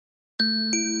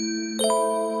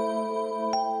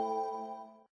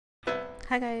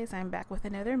Hi guys, I'm back with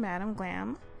another Madam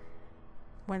Glam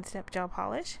One Step Gel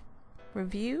Polish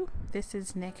review. This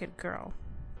is Naked Girl.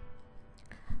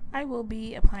 I will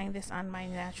be applying this on my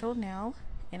natural nail,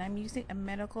 and I'm using a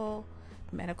metal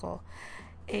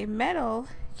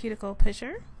cuticle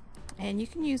pusher, and you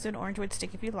can use an orange wood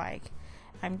stick if you like.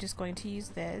 I'm just going to use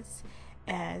this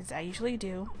as I usually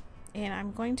do, and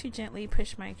I'm going to gently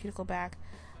push my cuticle back.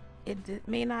 It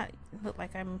may not look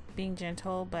like I'm being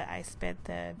gentle, but I sped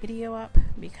the video up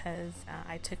because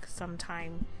I took some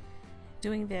time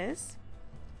doing this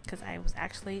because I was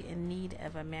actually in need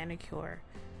of a manicure.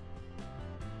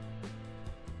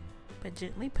 But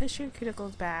gently push your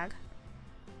cuticles back,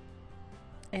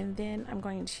 and then I'm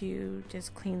going to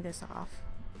just clean this off.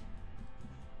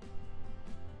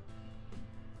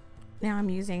 Now I'm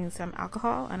using some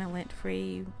alcohol on a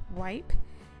lint-free wipe,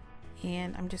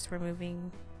 and I'm just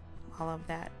removing all of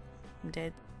that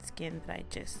dead skin that I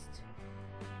just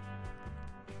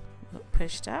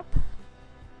pushed up.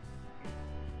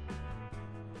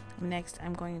 Next,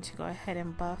 I'm going to go ahead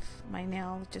and buff my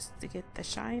nail just to get the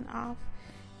shine off.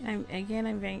 And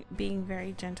I'm being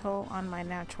very gentle on my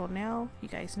natural nail. You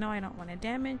guys know I don't want to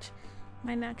damage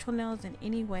my natural nails in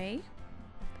any way,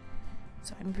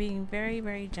 so I'm being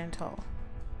very gentle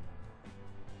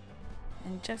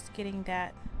and just getting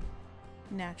that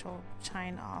natural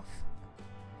shine off.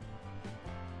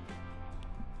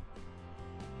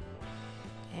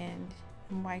 And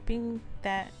I'm wiping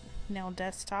that nail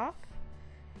dust off,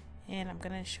 and I'm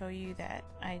going to show you that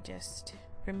I just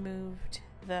removed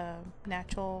the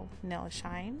natural nail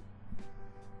shine.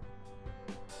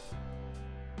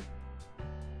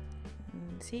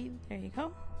 And see, there you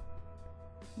go,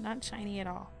 not shiny at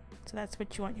all. So that's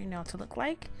what you want your nail to look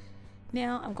like.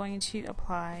 Now I'm going to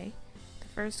apply the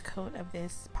first coat of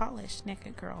this polish,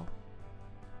 Naked Girl.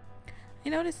 I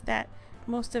noticed that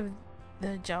most of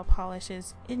the gel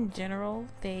polishes in general,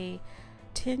 they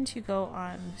tend to go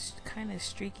on kind of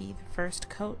streaky the first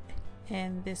coat,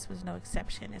 and this was no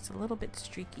exception. It's a little bit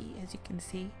streaky, as you can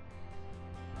see.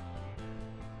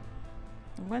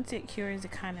 And once it cures, it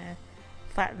kind of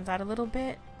flattens out a little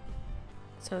bit.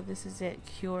 So this is it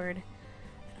cured.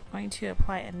 I'm going to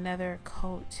apply another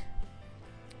coat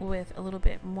with a little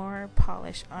bit more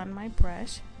polish on my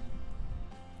brush.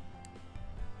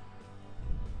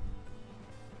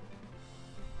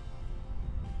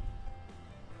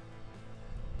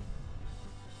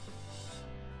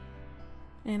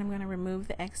 And I'm going to remove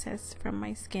the excess from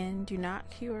my skin. Do not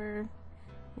cure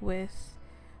with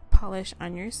polish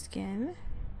on your skin.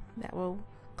 That will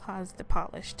cause the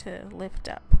polish to lift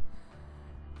up.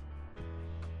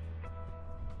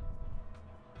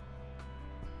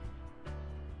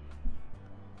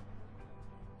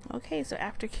 Okay, so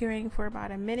after curing for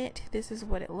about a minute, this is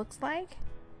what it looks like.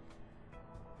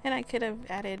 And I could have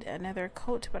added another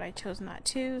coat, but I chose not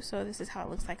to. So this is how it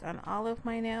looks like on all of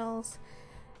my nails.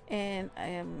 And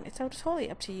it's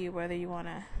totally up to you whether you want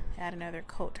to add another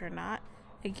coat or not.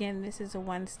 Again, this is a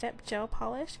one-step gel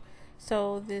polish,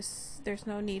 so there's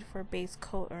no need for a base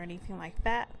coat or anything like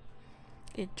that.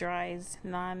 It dries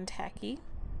non-tacky.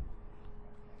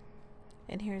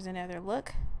 And here's another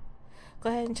look. Go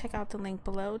ahead and check out the link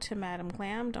below to Madam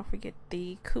Glam. Don't forget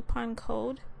the coupon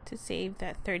code to save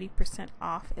that 30%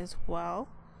 off as well.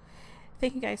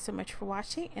 Thank you guys so much for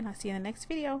watching, and I'll see you in the next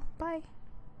video. Bye.